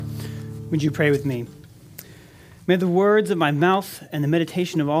Would you pray with me? May the words of my mouth and the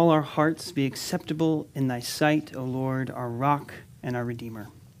meditation of all our hearts be acceptable in thy sight, O Lord, our rock and our Redeemer.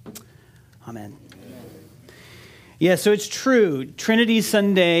 Amen. Yeah, so it's true. Trinity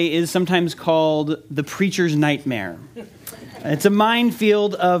Sunday is sometimes called the preacher's nightmare. It's a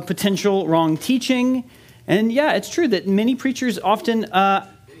minefield of potential wrong teaching. And yeah, it's true that many preachers often,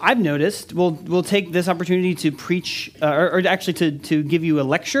 I've noticed, will take this opportunity to preach, or actually to give you a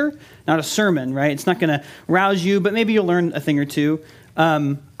lecture, not a sermon, right? It's not going to rouse you, but maybe you'll learn a thing or two.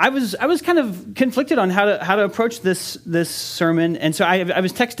 I was kind of conflicted on how to approach this sermon, and so I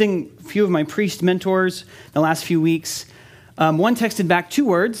was texting a few of my priest mentors the last few weeks. One texted back 2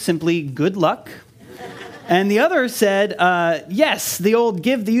 words, simply "good luck," and the other said, "Yes, the old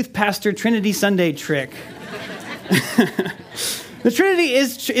give the youth pastor Trinity Sunday trick." The Trinity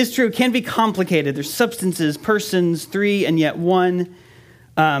is true, can be complicated. There's substances, persons, 3, and yet 1.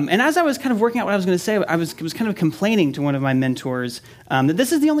 And as I was kind of working out what I was going to say, I was kind of complaining to one of my mentors that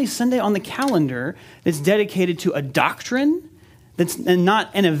this is the only Sunday on the calendar that's dedicated to a doctrine that's not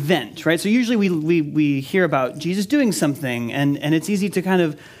an event, right? So usually we hear about Jesus doing something, and it's easy to kind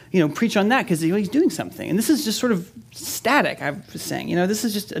of preach on that because he's doing something. And this is just sort of static. I was saying, this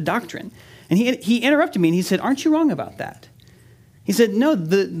is just a doctrine. And he interrupted me and he said, "Aren't you wrong about that?" He said, "No,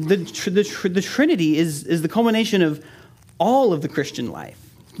 the Trinity is the culmination of all of the Christian life.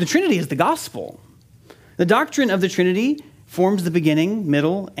 The Trinity is the gospel. The doctrine of the Trinity forms the beginning,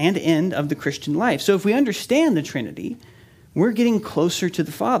 middle, and end of the Christian life. So if we understand the Trinity, we're getting closer to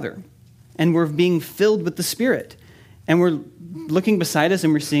the Father, and we're being filled with the Spirit, and we're looking beside us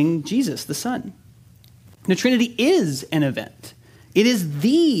and we're seeing Jesus, the Son. The Trinity is an event. It is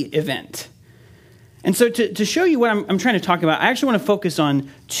the event. And so to show you what I'm trying to talk about, I actually want to focus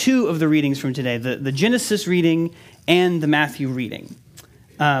on 2 of the readings from today, the Genesis reading and the Matthew reading.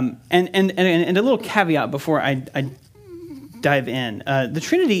 And a little caveat before I dive in. The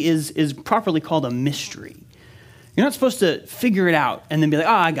Trinity is properly called a mystery. You're not supposed to figure it out and then be like,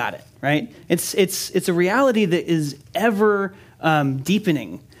 "Oh, I got it," right? It's a reality that is ever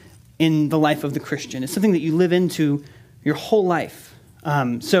deepening in the life of the Christian. It's something that you live into your whole life.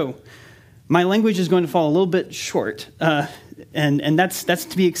 So my language is going to fall a little bit short, and that's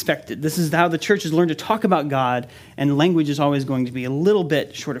to be expected. This is how the church has learned to talk about God, and language is always going to be a little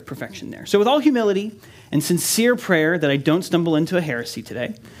bit short of perfection there. So with all humility and sincere prayer that I don't stumble into a heresy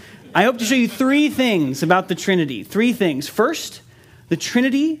today, I hope to show you 3 things about the Trinity. 3 things. First, the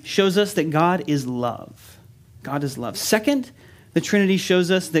Trinity shows us that God is love. God is love. Second, the Trinity shows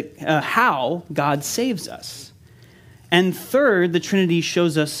us that how God saves us. And third, the Trinity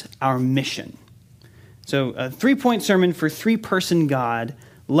shows us our mission. So a 3-point sermon for 3-person God: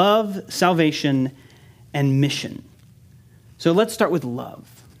 love, salvation, and mission. So let's start with love.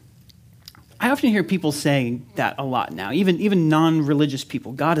 I often hear people saying that a lot now, even non-religious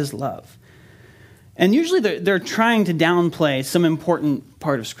people. God is love. And usually they're trying to downplay some important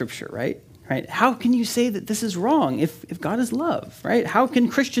part of Scripture, right? How can you say that this is wrong if God is love, right? How can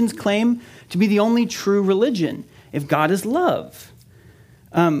Christians claim to be the only true religion if God is love?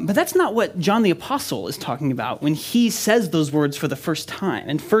 But that's not what John the Apostle is talking about when he says those words for the first time.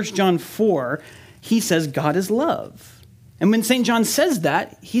 In 1 John 4, he says God is love. And when St. John says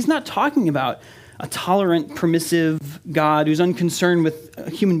that, he's not talking about a tolerant, permissive God who's unconcerned with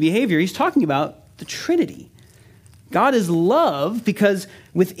human behavior. He's talking about the Trinity. God is love because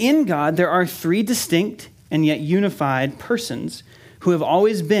within God there are 3 distinct and yet unified persons who have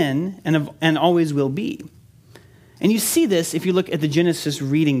always been and always will be. And you see this if you look at the Genesis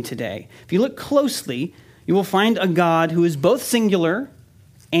reading today. If you look closely, you will find a God who is both singular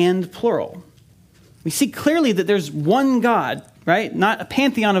and plural. We see clearly that there's one God, right? Not a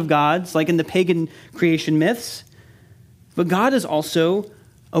pantheon of gods like in the pagan creation myths, but God is also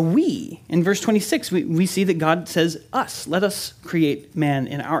a we. In verse 26, we see that God says, "Us, let us create man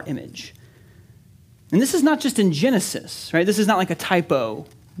in our image." And this is not just in Genesis, right? This is not like a typo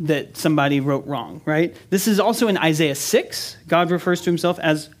that somebody wrote wrong, right? This is also in Isaiah 6. God refers to himself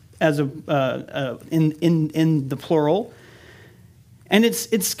as in the plural. And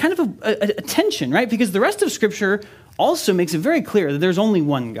it's kind of a tension, right? Because the rest of Scripture also makes it very clear that there's only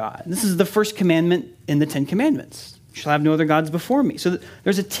one God. This is the first commandment in the 10 Commandments. You shall have no other gods before me. So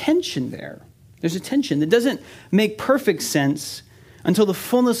there's a tension there. There's a tension that doesn't make perfect sense until the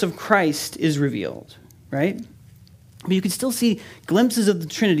fullness of Christ is revealed, right? But you can still see glimpses of the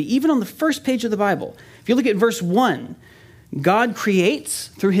Trinity, even on the first page of the Bible. If you look at verse 1, God creates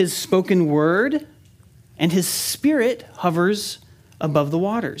through his spoken word, and his Spirit hovers above the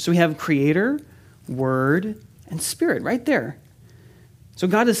waters. So we have Creator, Word, and Spirit right there. So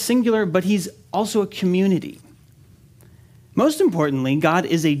God is singular, but he's also a community. Most importantly, God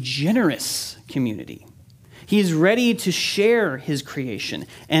is a generous community. He is ready to share his creation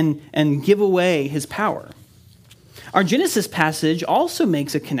and give away his power. Our Genesis passage also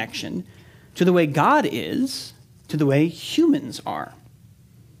makes a connection to the way God is, to the way humans are.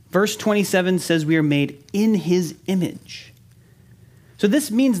 Verse 27 says we are made in his image. So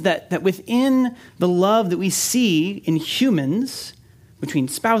this means that within the love that we see in humans, between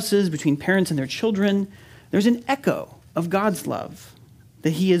spouses, between parents and their children, there's an echo of God's love that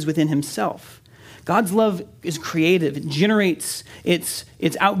he is within himself. God's love is creative. It generates, it's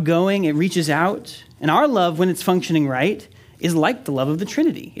outgoing, it reaches out. And our love, when it's functioning right, is like the love of the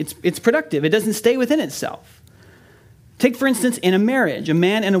Trinity. It's productive. It doesn't stay within itself. Take, for instance, in a marriage, a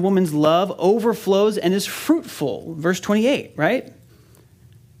man and a woman's love overflows and is fruitful. Verse 28, right?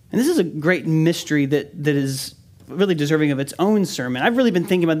 And this is a great mystery that is really deserving of its own sermon. I've really been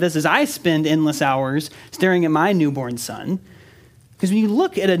thinking about this as I spend endless hours staring at my newborn son. Because when you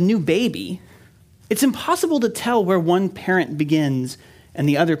look at a new baby, it's impossible to tell where one parent begins and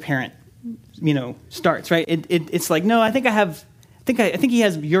the other parent, starts, right? It's like, no, I think he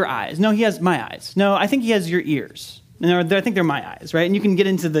has your eyes. No, he has my eyes. No, I think he has your ears. No, I think they're my eyes, right? And you can get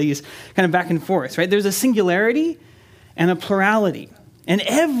into these kind of back and forth, right? There's a singularity and a plurality. And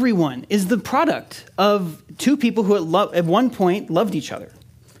everyone is the product of two people who at one point loved each other.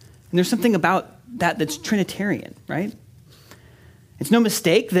 And there's something about that that's Trinitarian, right? It's no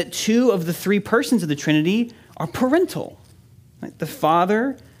mistake that two of the three persons of the Trinity are parental, right? The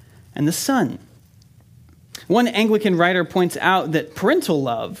Father and the Son. One Anglican writer points out that parental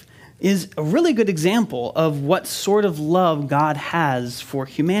love is a really good example of what sort of love God has for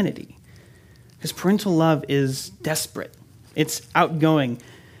humanity. Because parental love is desperate. It's outgoing.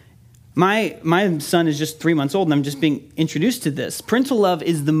 My son is just 3 months old, and I'm just being introduced to this. Parental love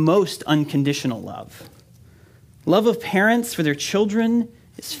is the most unconditional love. Love of parents for their children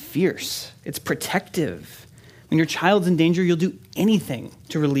is fierce. It's protective. When your child's in danger, you'll do anything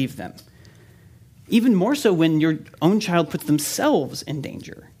to relieve them. Even more so when your own child puts themselves in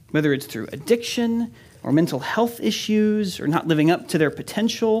danger, whether it's through addiction or mental health issues or not living up to their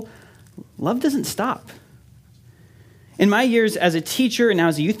potential. Love doesn't stop. In my years as a teacher and now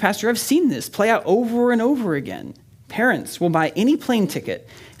as a youth pastor, I've seen this play out over and over again. Parents will buy any plane ticket,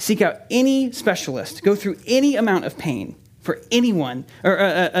 seek out any specialist, go through any amount of pain for anyone, or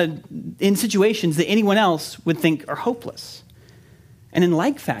in situations that anyone else would think are hopeless. And in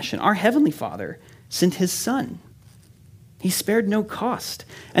like fashion, our Heavenly Father sent his Son. He spared no cost.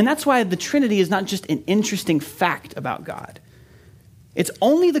 And that's why the Trinity is not just an interesting fact about God. It's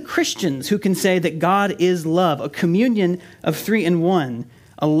only the Christians who can say that God is love, a communion of three in one,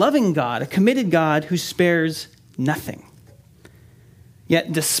 a loving God, a committed God who spares nothing.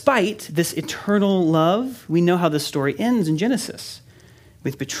 Yet despite this eternal love, we know how the story ends in Genesis,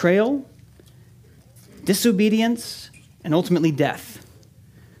 with betrayal, disobedience, and ultimately death.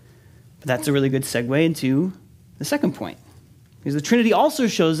 But that's a really good segue into the second point, because the Trinity also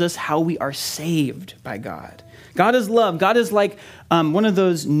shows us how we are saved by God. God is love. God is like one of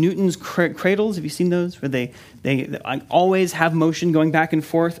those Newton's cradles. Have you seen those? Where they always have motion going back and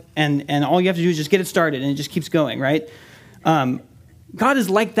forth, and all you have to do is just get it started, and it just keeps going, right? God is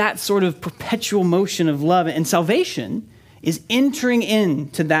like that sort of perpetual motion of love, and salvation is entering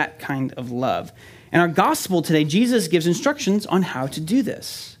into that kind of love. And our gospel today, Jesus gives instructions on how to do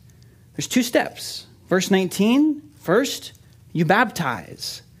this. There's 2 steps. Verse 19, first, you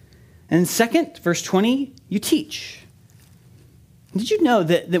baptize. And second, verse 20, you teach. Did you know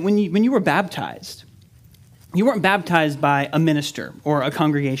that when you were baptized, you weren't baptized by a minister or a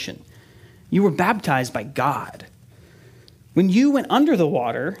congregation. You were baptized by God. When you went under the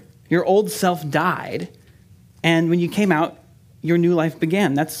water, your old self died, and when you came out, your new life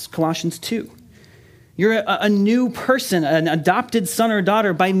began. That's Colossians 2. You're a new person, an adopted son or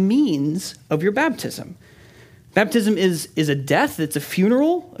daughter by means of your baptism. Baptism is a death, it's a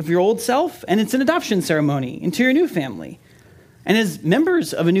funeral of your old self, and it's an adoption ceremony into your new family. And as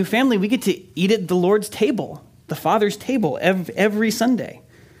members of a new family, we get to eat at the Lord's table, the Father's table, every Sunday.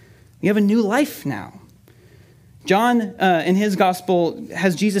 We have a new life now. John, in his gospel,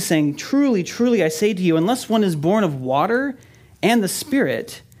 has Jesus saying, "Truly, truly, I say to you, unless one is born of water and the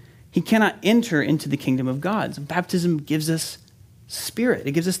Spirit, he cannot enter into the kingdom of God." So baptism gives us Spirit.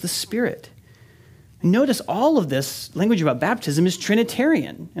 It gives us the Spirit. Notice all of this language about baptism is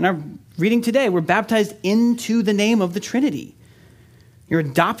Trinitarian. In our reading today, we're baptized into the name of the Trinity. You're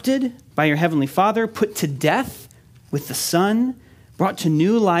adopted by your Heavenly Father, put to death with the Son, brought to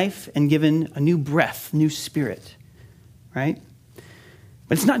new life, and given a new breath, new spirit, right?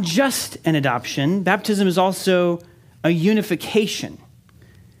 But it's not just an adoption. Baptism is also a unification.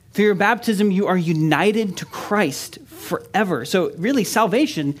 Through your baptism, you are united to Christ forever. So really,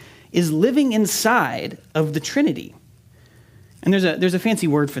 salvation is living inside of the Trinity. And there's a fancy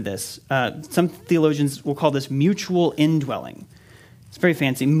word for this. Some theologians will call this mutual indwelling. It's very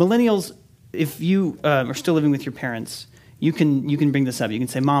fancy. Millennials, if you are still living with your parents, you can bring this up. You can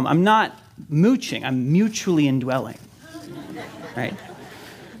say, Mom, I'm not mooching, I'm mutually indwelling. Right?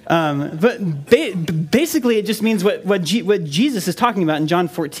 But basically, it just means what Jesus is talking about in John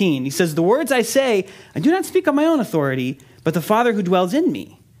 14. He says, the words I say, I do not speak on my own authority, but the Father who dwells in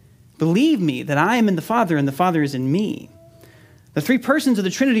me. Believe me that I am in the Father and the Father is in me. The three persons of the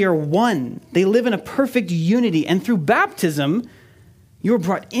Trinity are one. They live in a perfect unity. And through baptism, you are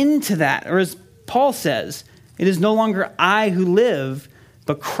brought into that. Or as Paul says, it is no longer I who live,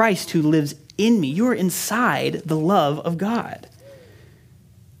 but Christ who lives in me. You are inside the love of God.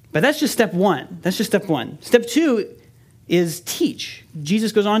 But that's just step one. That's just step one. Step two is teach.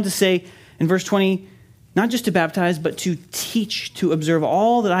 Jesus goes on to say in verse 20, not just to baptize, but to teach, to observe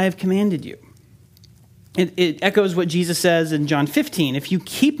all that I have commanded you. It echoes what Jesus says in John 15. If you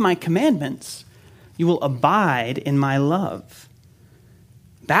keep my commandments, you will abide in my love.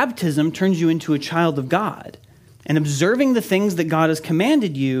 Baptism turns you into a child of God. And observing the things that God has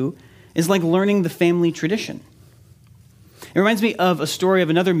commanded you is like learning the family tradition. It reminds me of a story of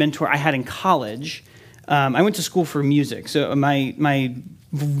another mentor I had in college. I went to school for music. So my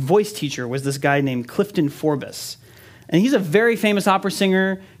voice teacher was this guy named Clifton Forbes. And he's a very famous opera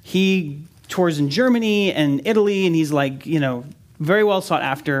singer. He tours in Germany and Italy, and he's very well sought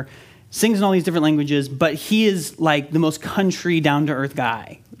after, sings in all these different languages, but he is like the most country, down-to-earth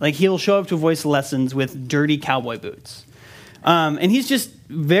guy. Like, he'll show up to voice lessons with dirty cowboy boots. And he's just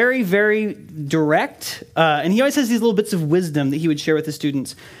very, very direct, and he always has these little bits of wisdom that he would share with his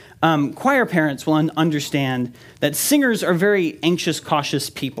students. Choir parents will understand that singers are very anxious, cautious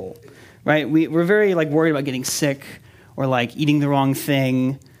people, right? We're very worried about getting sick or eating the wrong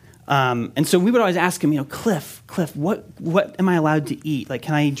thing. And so we would always ask him, Cliff, what am I allowed to eat?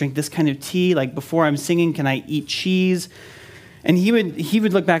 Can I drink this kind of tea? Before I'm singing, can I eat cheese? And he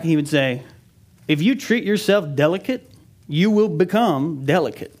would look back and he would say, if you treat yourself delicate, you will become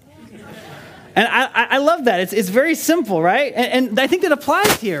delicate. And I love that. It's very simple, right? And I think that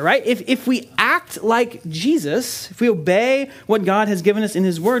applies here, right? If we act like Jesus, if we obey what God has given us in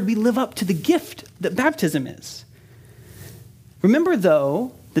his word, we live up to the gift that baptism is. Remember,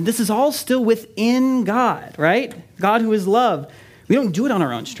 though, that this is all still within God, right? God who is love. We don't do it on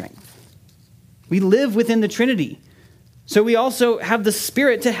our own strength. We live within the Trinity. So we also have the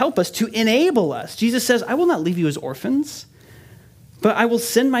Spirit to help us, to enable us. Jesus says, I will not leave you as orphans, but I will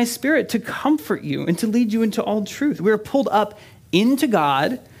send my Spirit to comfort you and to lead you into all truth. We are pulled up into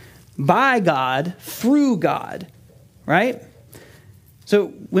God, by God, through God, right? So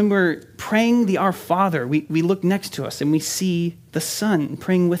when we're praying the Our Father, we look next to us and we see the Son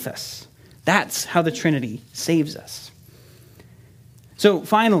praying with us. That's how the Trinity saves us. So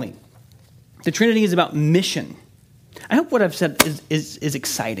finally, the Trinity is about mission. I hope what I've said is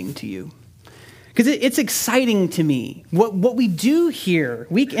exciting to you. Because it's exciting to me. What we do here,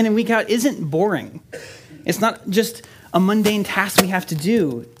 week in and week out, isn't boring. It's not just a mundane task we have to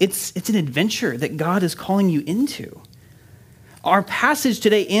do. It's an adventure that God is calling you into. Our passage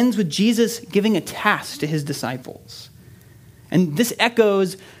today ends with Jesus giving a task to his disciples. And this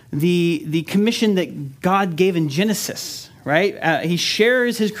echoes the commission that God gave in Genesis, right? He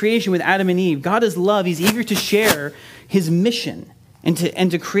shares his creation with Adam and Eve. God is love. He's eager to share his mission and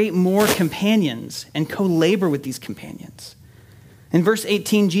to create more companions and co-labor with these companions. In verse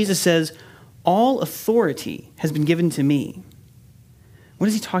 18, Jesus says, all authority has been given to me. What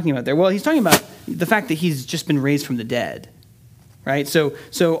is he talking about there? Well, he's talking about the fact that he's just been raised from the dead. Right? So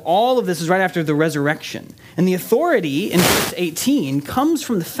all of this is right after the resurrection. And the authority in verse 18 comes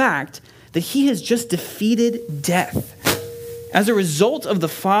from the fact that he has just defeated death. As a result of the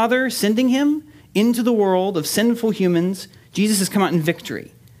Father sending him into the world of sinful humans, Jesus has come out in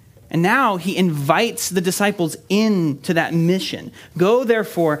victory. And now he invites the disciples into that mission. Go,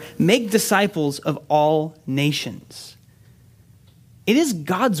 therefore, make disciples of all nations. It is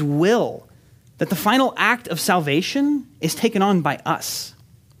God's will that the final act of salvation is taken on by us.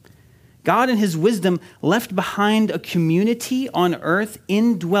 God in his wisdom left behind a community on earth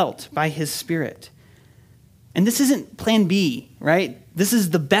indwelt by his Spirit. And this isn't plan B, right? This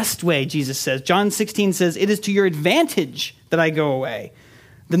is the best way, Jesus says. John 16 says, it is to your advantage that I go away.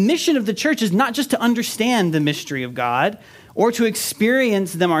 The mission of the church is not just to understand the mystery of God or to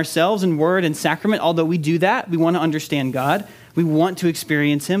experience them ourselves in word and sacrament, although we do that. We want to understand God. We want to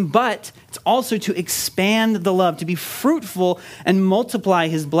experience him, but it's also to expand the love, to be fruitful and multiply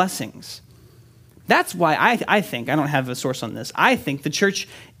his blessings. That's why I think, I don't have a source on this, I think the church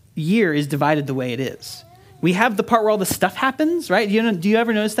year is divided the way it is. We have the part where all the stuff happens, right? Do you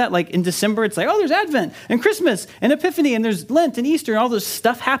ever notice that? Like in December, it's like, oh, there's Advent and Christmas and Epiphany and there's Lent and Easter and all this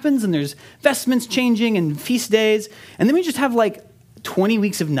stuff happens and there's vestments changing and feast days. And then we just have like 20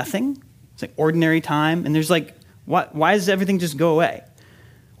 weeks of nothing. It's like ordinary time. And there's like, why does everything just go away?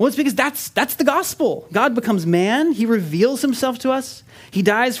 Well, it's because that's the gospel. God becomes man. He reveals himself to us. He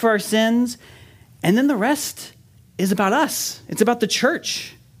dies for our sins. And then the rest is about us. It's about the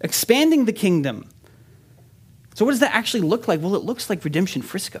church, expanding the kingdom. So what does that actually look like? Well, it looks like Redemption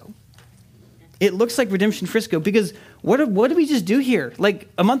Frisco. It looks like Redemption Frisco because what did we just do here? Like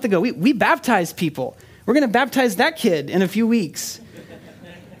a month ago, we baptized people. We're going to baptize that kid in a few weeks.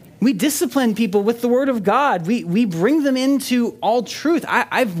 We discipline people with the word of God. We bring them into all truth.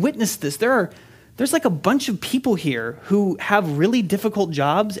 I've witnessed this. There's like a bunch of people here who have really difficult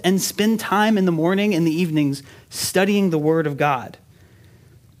jobs and spend time in the morning and the evenings studying the word of God.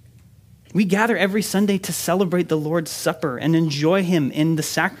 We gather every Sunday to celebrate the Lord's Supper and enjoy him in the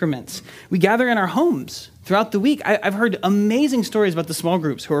sacraments. We gather in our homes throughout the week. I've heard amazing stories about the small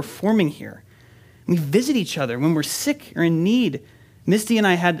groups who are forming here. We visit each other when we're sick or in need. Misty and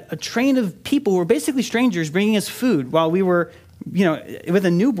I had a train of people who were basically strangers bringing us food while we were, with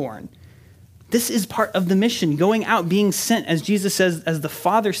a newborn. This is part of the mission, going out, being sent, as Jesus says, as the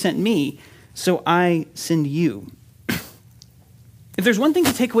Father sent me, so I send you. If there's one thing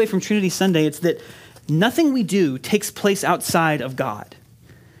to take away from Trinity Sunday, it's that nothing we do takes place outside of God.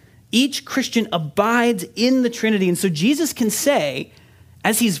 Each Christian abides in the Trinity. And so Jesus can say,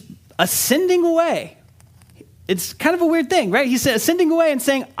 as he's ascending away, it's kind of a weird thing, right? He's ascending away and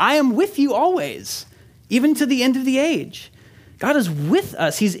saying, I am with you always, even to the end of the age. God is with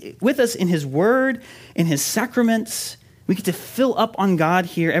us. He's with us in his word, in his sacraments. We get to fill up on God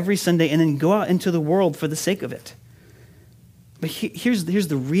here every Sunday and then go out into the world for the sake of it. But here's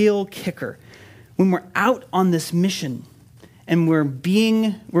the real kicker. When we're out on this mission and we're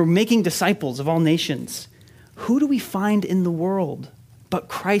making disciples of all nations, who do we find in the world but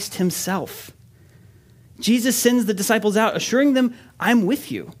Christ himself? Jesus sends the disciples out, assuring them, I'm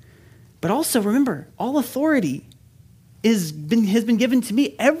with you. But also remember, all authority has been given to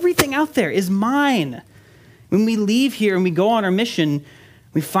me. Everything out there is mine. When we leave here and we go on our mission,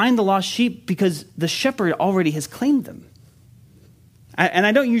 we find the lost sheep because the shepherd already has claimed them. And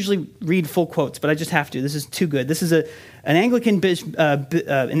I don't usually read full quotes, but I just have to. This is too good. This is an Anglican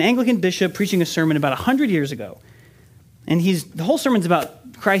bishop preaching a sermon about 100 years ago. And the whole sermon's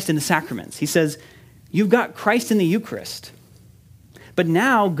about Christ in the sacraments. He says, you've got Christ in the Eucharist, but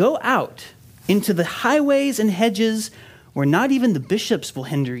now go out into the highways and hedges where not even the bishops will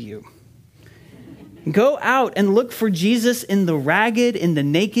hinder you. Go out and look for Jesus in the ragged, in the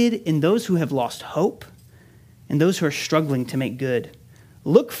naked, in those who have lost hope, and those who are struggling to make good.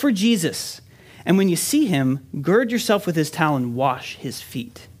 Look for Jesus, and when you see him, gird yourself with his towel and wash his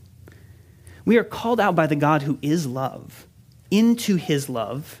feet. We are called out by the God who is love, into his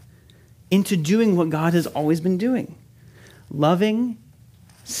love, into doing what God has always been doing, loving,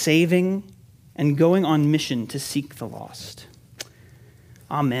 saving, and going on mission to seek the lost.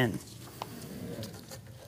 Amen.